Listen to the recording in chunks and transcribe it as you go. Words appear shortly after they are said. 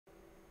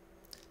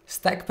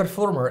STAQ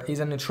Performer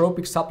is a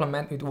nootropic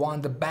supplement with one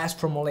of the best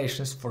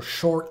formulations for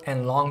short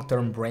and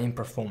long-term brain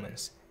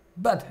performance.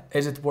 But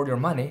is it worth your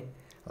money?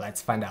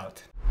 Let's find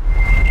out.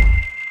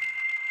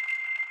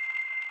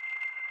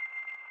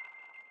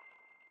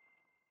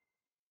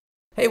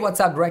 Hey, what's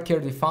up? Greg here,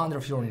 the founder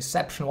of Your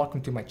Inception.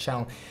 Welcome to my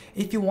channel.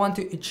 If you want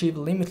to achieve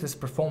limitless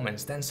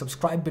performance, then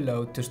subscribe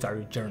below to start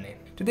your journey.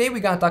 Today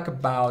we're gonna talk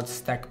about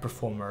STAQ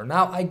Performer.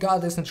 Now, I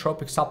got this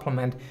nootropic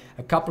supplement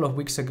a couple of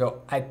weeks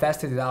ago. I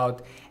tested it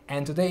out,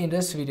 and today in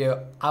this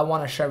video, I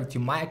want to share with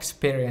you my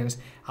experience.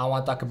 I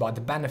want to talk about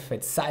the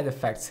benefits, side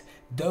effects,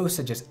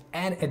 dosages,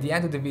 and at the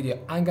end of the video,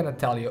 I'm gonna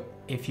tell you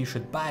if you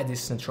should buy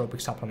this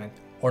nootropic supplement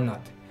or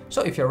not.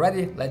 So if you're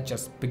ready, let's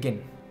just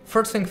begin.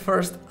 First thing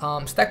first,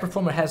 STAQ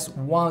Performer has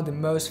one of the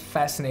most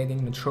fascinating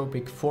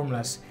nootropic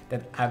formulas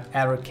that I've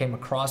ever came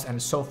across, and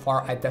so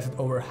far I tested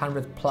over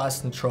 100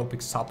 plus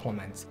nootropic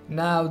supplements.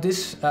 Now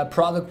this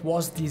product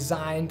was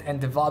designed and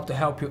developed to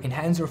help you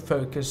enhance your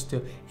focus,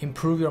 to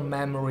improve your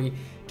memory,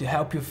 to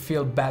help you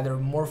feel better,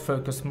 more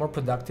focused, more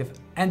productive,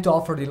 and to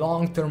offer the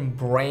long-term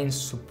brain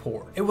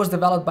support. It was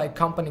developed by a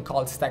company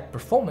called STAQ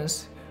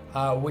Performance,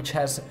 which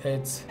has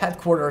its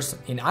headquarters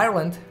in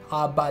Ireland,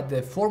 but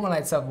the formula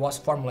itself was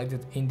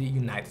formulated in the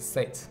United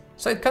States.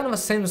 So it kind of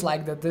seems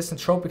like that this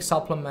nootropic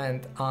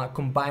supplement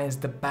combines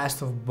the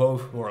best of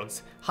both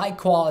worlds. High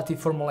quality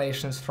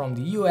formulations from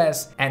the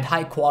US and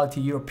high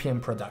quality European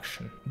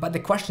production. But the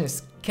question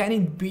is, can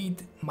it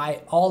beat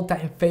my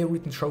all-time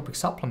favorite nootropic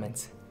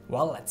supplements?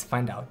 Well, let's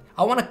find out.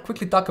 I want to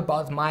quickly talk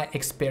about my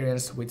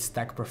experience with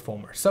STAQ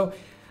Performer. So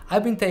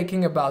I've been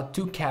taking about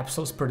 2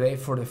 capsules per day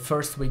for the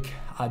first week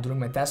during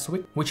my test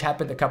week, which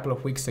happened a couple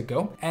of weeks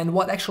ago. And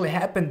what actually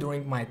happened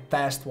during my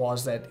test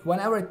was that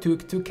whenever I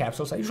took 2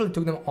 capsules, I usually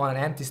took them on an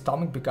empty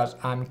stomach because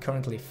I'm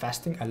currently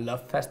fasting. I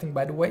love fasting,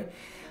 by the way.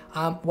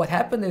 What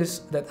happened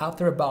is that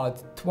after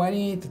about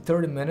 20 to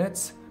 30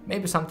 minutes,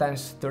 maybe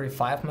sometimes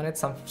 35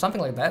 minutes,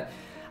 something like that,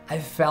 I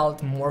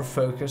felt more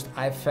focused.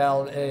 I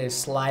felt a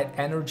slight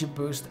energy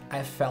boost.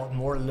 I felt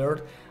more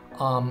alert.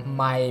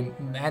 My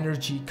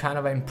energy kind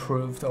of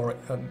improved or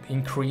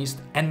increased,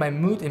 and my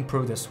mood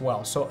improved as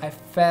well. So I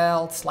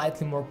felt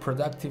slightly more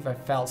productive, I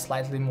felt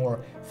slightly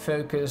more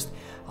focused.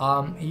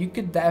 You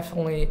could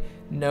definitely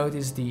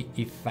notice the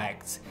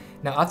effects.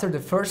 Now, after the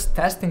first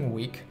testing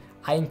week,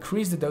 I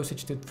increased the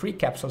dosage to 3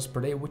 capsules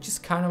per day, which is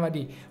kind of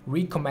the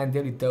recommended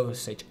daily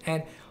dosage.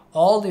 And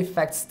all the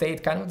effects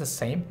stayed kind of the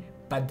same,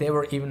 but they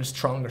were even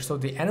stronger. So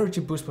the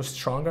energy boost was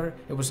stronger.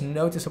 It was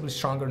noticeably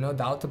stronger, no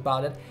doubt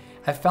about it.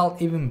 I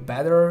felt even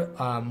better,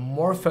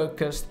 more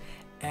focused,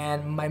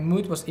 and my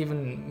mood was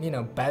even,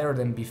 better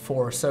than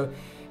before. So,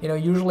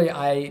 usually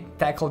I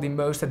tackle the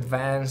most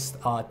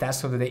advanced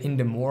tasks of the day in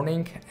the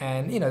morning,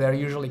 and they're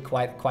usually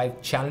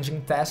quite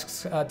challenging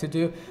tasks to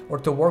do or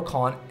to work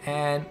on.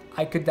 And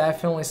I could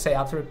definitely say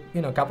after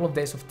a couple of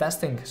days of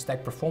testing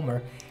STAQ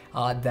Performer,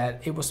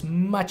 that it was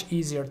much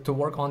easier to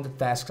work on the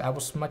tasks. I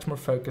was much more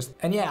focused,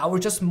 and yeah, I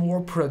was just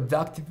more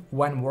productive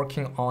when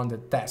working on the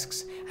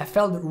tasks. I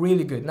felt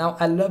really good. Now,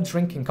 I love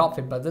drinking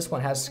coffee, but this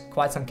one has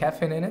quite some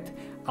caffeine in it.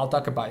 I'll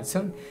talk about it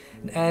soon.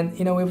 And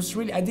it was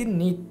really, I didn't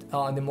need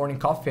the morning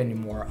coffee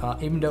anymore,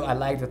 even though I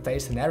like the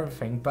taste and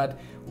everything. But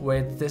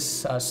with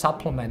this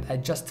supplement, I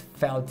just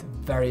felt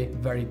very,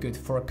 very good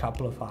for a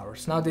couple of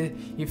hours. Now, the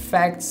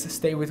effects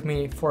stay with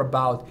me for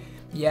about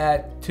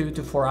 2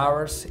 to 4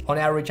 hours. On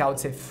average, I would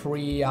say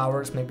 3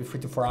 hours, maybe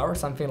 3 to 4 hours,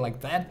 something like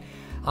that.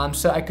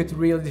 So I could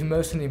really do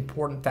most of the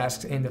important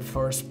tasks in the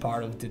first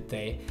part of the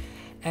day.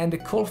 And the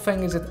cool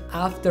thing is that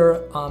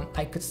after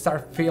I could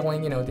start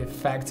feeling, the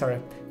effects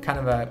are kind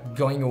of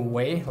going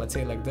away, let's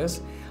say it like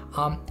this.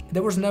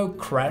 There was no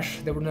crash,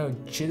 there were no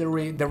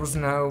jittery, there was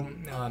no,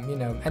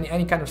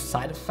 any kind of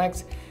side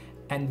effects.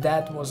 And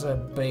that was a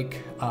big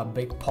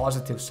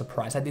positive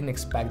surprise. I didn't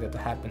expect that to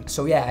happen.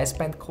 So yeah, I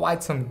spent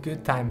quite some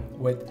good time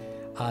with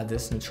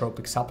this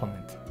nootropic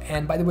supplement.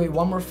 And by the way,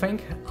 one more thing,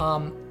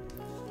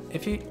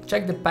 if you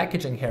check the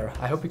packaging here,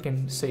 I hope you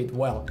can see it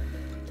well.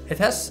 It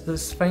has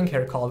this thing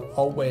here called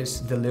Always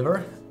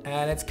Deliver,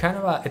 and it's kind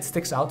of it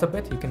sticks out a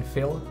bit. You can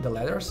feel the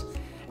letters.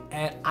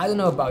 And I don't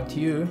know about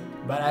you,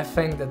 but I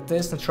think that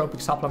this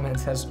nootropic supplement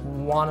has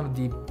one of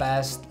the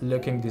best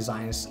looking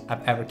designs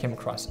I've ever came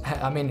across.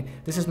 I mean,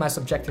 this is my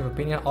subjective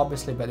opinion,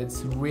 obviously, but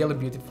it's really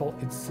beautiful.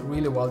 It's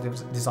really well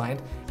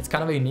designed. It's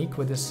kind of unique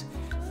with this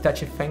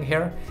touchy thing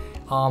here.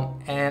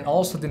 And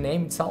also the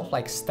name itself,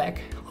 like STAQ,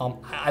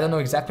 I don't know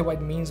exactly what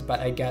it means, but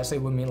I guess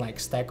it would mean like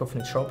stack of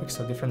nootropics,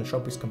 so different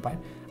nootropics combined.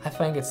 I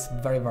think it's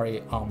very,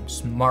 very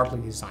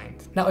smartly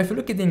designed. Now, if you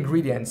look at the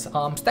ingredients,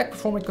 STAQ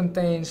Performer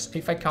contains,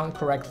 if I count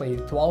correctly,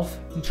 12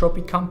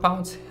 nootropic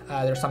compounds.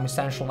 There's some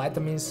essential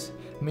vitamins,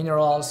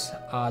 minerals,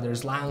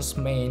 there's lion's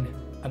mane,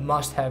 a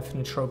must-have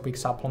nootropic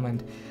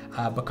supplement,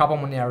 bacopa,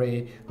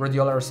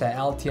 rhodiola,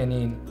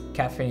 L-theanine,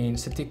 caffeine,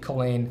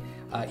 ceticoline,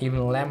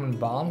 even lemon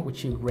balm,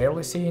 which you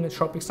rarely see in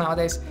nootropics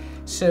nowadays.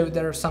 So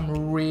there are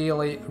some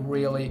really,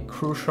 really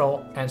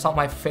crucial and some of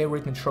my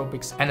favorite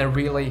nootropics, and I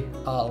really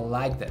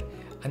like that.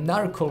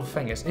 Another cool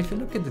thing is, if you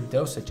look at the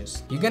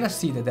dosages, you're gonna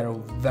see that they're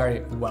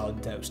very well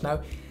dosed.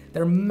 Now,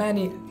 there are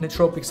many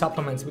nootropic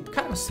supplements with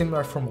kind of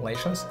similar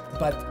formulations,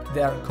 but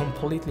they're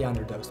completely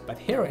underdosed. But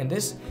here in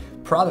this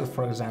product,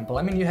 for example,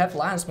 I mean, you have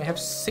lion's mane, you have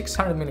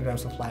 600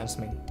 milligrams of lion's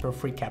mane per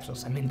 3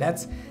 capsules. I mean,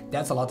 that's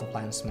a lot of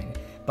lion's mane.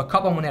 But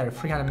Bacopa monnieri,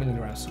 300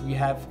 milligrams. We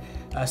have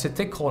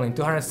ceticoline,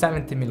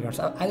 270 milligrams.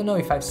 I don't know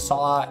if I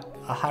saw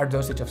a higher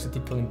dosage of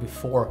ceticoline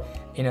before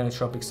in a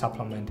nootropic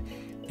supplement.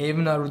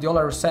 Even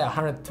rhodiola rosea,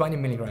 120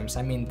 milligrams.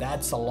 I mean,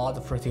 that's a lot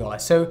of rhodiola.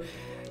 So,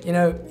 you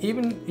know,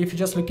 even if you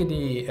just look at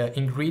the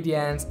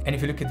ingredients and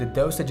if you look at the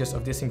dosages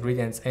of these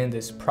ingredients in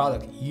this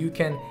product, you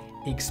can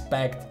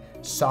expect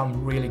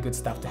some really good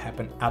stuff to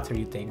happen after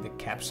you take the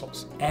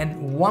capsules.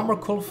 And one more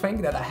cool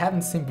thing that I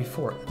haven't seen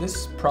before,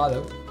 this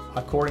product,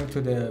 according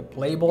to the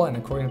label and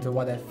according to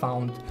what I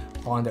found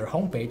on their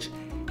homepage,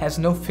 has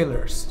no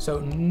fillers, so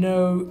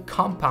no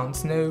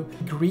compounds, no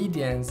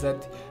ingredients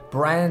that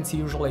brands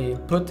usually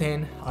put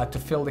in to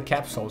fill the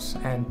capsules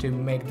and to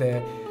make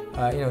the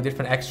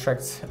different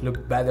extracts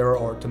look better,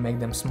 or to make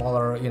them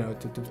smaller,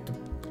 to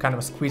kind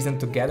of squeeze them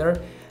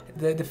together.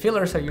 The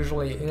fillers are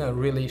usually,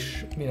 really,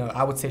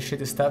 I would say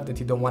shitty stuff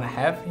that you don't want to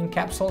have in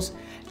capsules,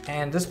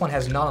 and this one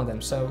has none of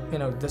them. So,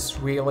 this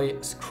really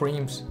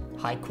screams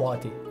high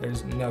quality.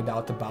 There's no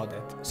doubt about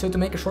it. So to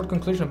make a short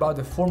conclusion about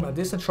the formula,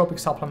 this nootropic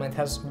supplement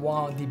has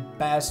one of the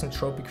best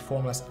nootropic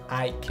formulas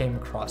I came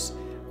across.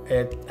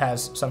 It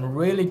has some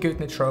really good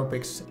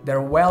nootropics.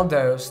 They're well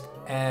dosed,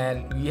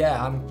 and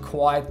yeah, I'm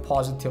quite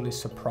positively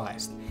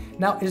surprised.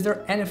 Now, is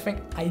there anything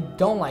I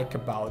don't like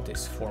about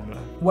this formula?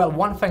 Well,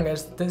 one thing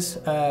is this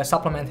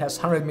supplement has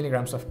 100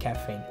 milligrams of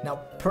caffeine. Now,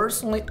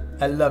 personally,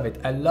 I love it.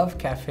 I love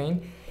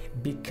caffeine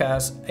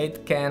because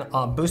it can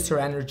boost your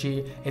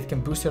energy, it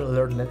can boost your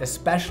alertness,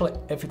 especially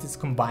if it is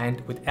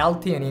combined with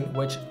L-theanine,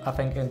 which I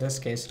think in this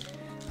case,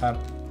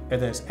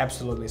 it is,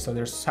 absolutely. So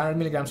there's 100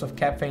 milligrams of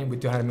caffeine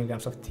with 200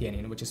 milligrams of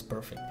theanine, which is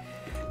perfect.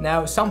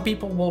 Now, some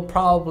people will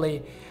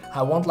probably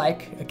won't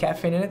like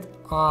caffeine in it,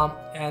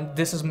 and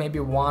this is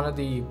maybe one of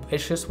the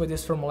issues with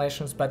these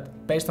formulations,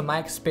 but based on my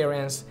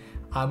experience,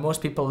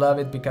 most people love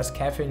it because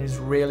caffeine is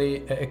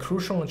really a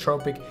crucial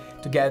nootropic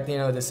to get,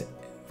 this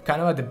kind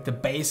of the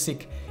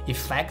basic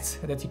effects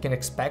that you can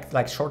expect,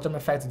 like short-term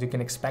effects that you can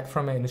expect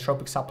from a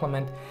nootropic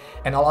supplement,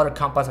 and a lot of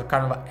compounds are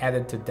kind of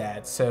added to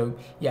that. So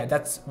yeah,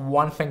 that's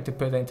one thing to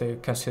put into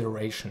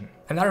consideration.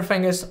 Another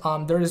thing is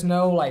there is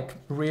no like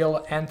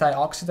real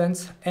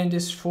antioxidants in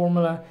this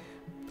formula.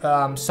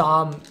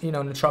 Some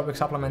nootropic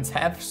supplements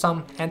have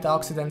some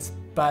antioxidants,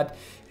 but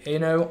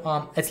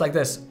it's like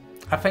this.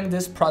 I think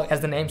this product, as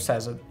the name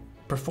says,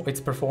 it's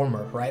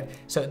performer, right?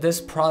 So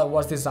this product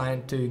was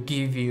designed to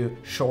give you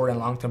short and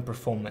long-term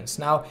performance.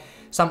 Now,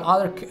 some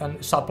other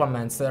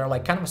supplements that are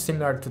like kind of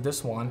similar to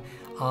this one,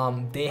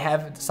 they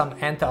have some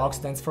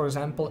antioxidants, for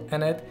example,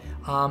 in it,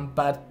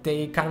 but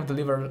they kind of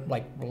deliver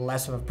like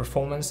less of a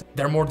performance.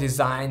 They're more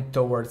designed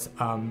towards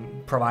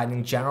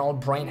providing general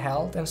brain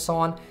health and so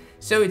on.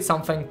 So it's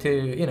something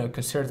to,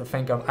 consider, to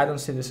think of. I don't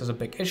see this as a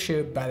big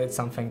issue, but it's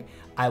something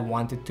I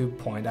wanted to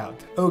point out.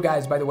 Oh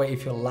guys, by the way,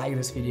 if you like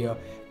this video,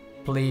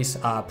 please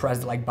press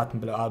the like button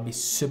below. I'll be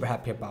super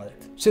happy about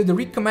it. So the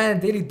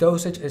recommended daily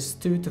dosage is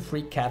 2 to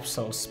 3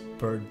 capsules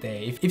per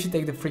day. If you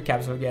take the 3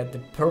 capsules, you get the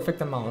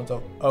perfect amount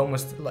of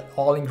almost like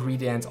all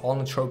ingredients, all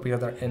nootropics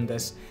that are in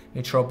this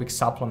nootropic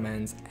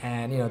supplements,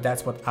 and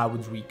that's what I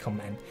would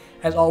recommend.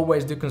 As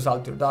always, do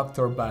consult your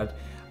doctor, but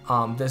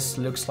this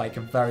looks like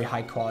a very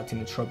high quality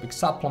nootropic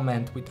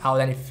supplement without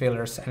any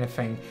fillers,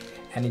 anything,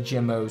 any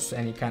GMOs,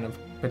 any kind of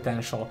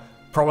potential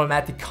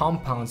problematic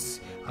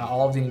compounds.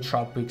 All of the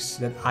nootropics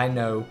that I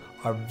know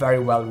are very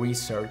well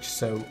researched,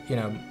 so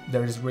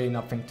there is really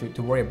nothing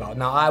to worry about.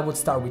 Now, I would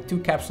start with 2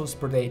 capsules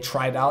per day,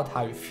 try it out,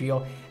 how you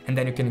feel, and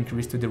then you can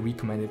increase to the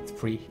recommended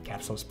 3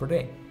 capsules per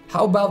day.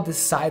 How about the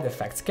side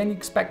effects? Can you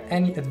expect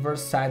any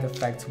adverse side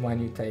effects when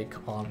you take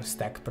on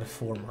STAQ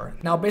Performer?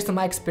 Now, based on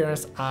my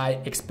experience,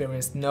 I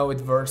experienced no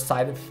adverse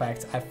side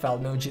effects. I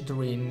felt no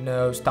jittery,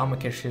 no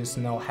stomach issues,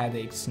 no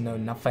headaches, no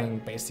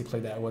nothing basically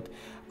that would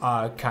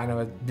kind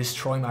of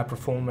destroy my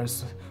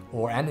performance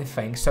or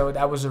anything. So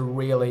that was a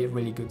really,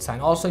 really good sign.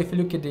 Also, if you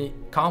look at the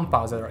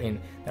compounds that are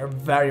in, they're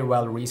very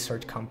well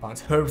researched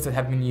compounds, herbs that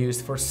have been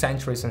used for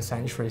centuries and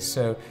centuries.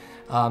 So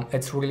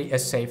it's really a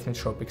safe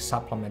nootropic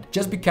supplement.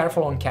 Just be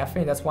careful on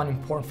caffeine, that's one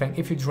important thing.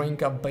 If you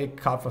drink a big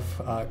cup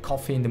of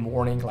coffee in the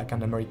morning, like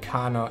an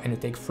Americano, and you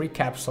take 3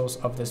 capsules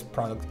of this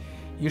product,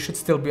 you should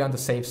still be on the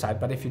safe side.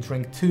 But if you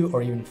drink 2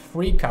 or even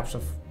 3 cups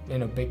of,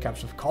 big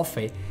cups of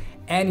coffee,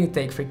 and you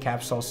take 3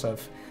 capsules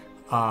of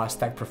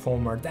STAQ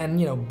Performer, then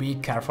be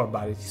careful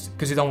about it,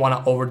 because you don't want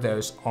to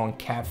overdose on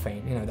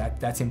caffeine.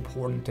 That's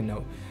important to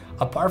know.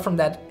 Apart from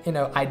that,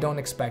 I don't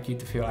expect you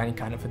to feel any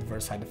kind of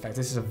adverse side effects.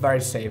 This is a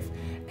very safe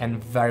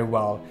and very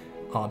well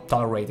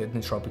tolerated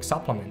nootropic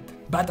supplement.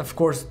 But of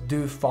course,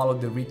 do follow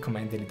the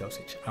recommended daily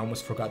dosage. I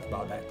almost forgot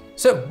about that.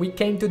 So we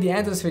came to the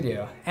end of this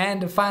video,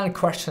 and the final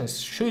question is,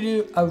 should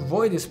you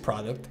avoid this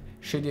product?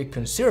 Should you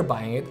consider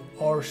buying it,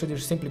 or should you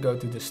simply go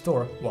to the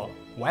store? Well,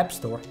 web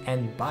store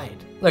and buy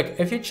it. Look,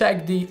 if you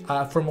check the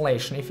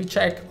formulation, if you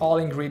check all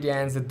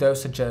ingredients, the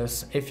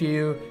dosages, if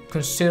you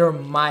consider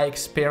my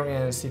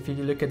experience, if you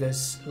look at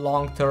this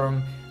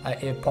long-term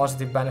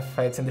positive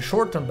benefits and the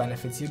short-term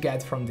benefits you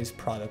get from this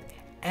product,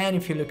 and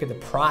if you look at the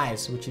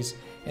price, which is,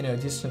 you know,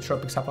 this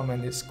nootropic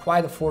supplement is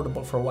quite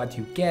affordable for what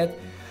you get,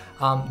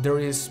 there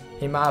is,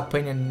 in my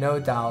opinion, no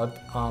doubt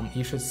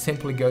you should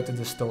simply go to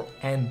the store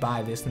and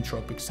buy this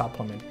nootropic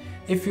supplement.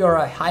 If you're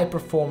a high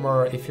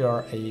performer, if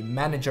you're a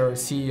manager,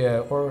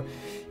 CEO, or,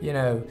 you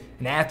know,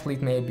 an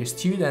athlete, maybe a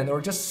student,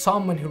 or just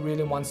someone who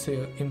really wants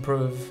to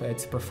improve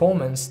its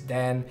performance,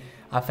 then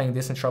I think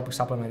this nootropic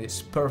supplement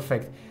is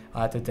perfect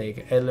to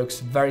take. It looks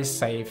very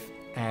safe,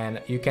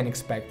 and you can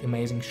expect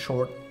amazing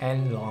short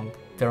and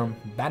long-term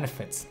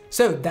benefits.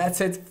 So that's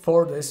it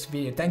for this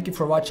video. Thank you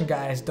for watching,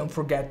 guys. Don't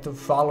forget to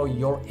follow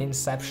Your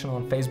Inception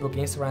on Facebook,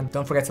 Instagram.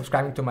 Don't forget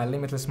subscribing to my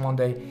Limitless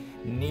Monday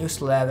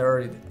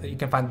newsletter. You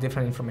can find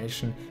different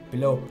information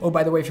below. Oh,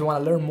 by the way, if you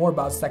want to learn more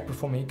about STAQ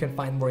Performer, you can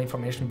find more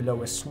information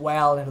below as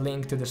well,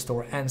 link to the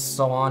store and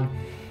so on.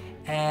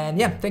 And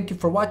yeah, thank you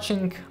for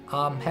watching.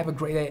 Have a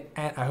great day,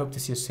 and I hope to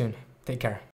see you soon. Take care.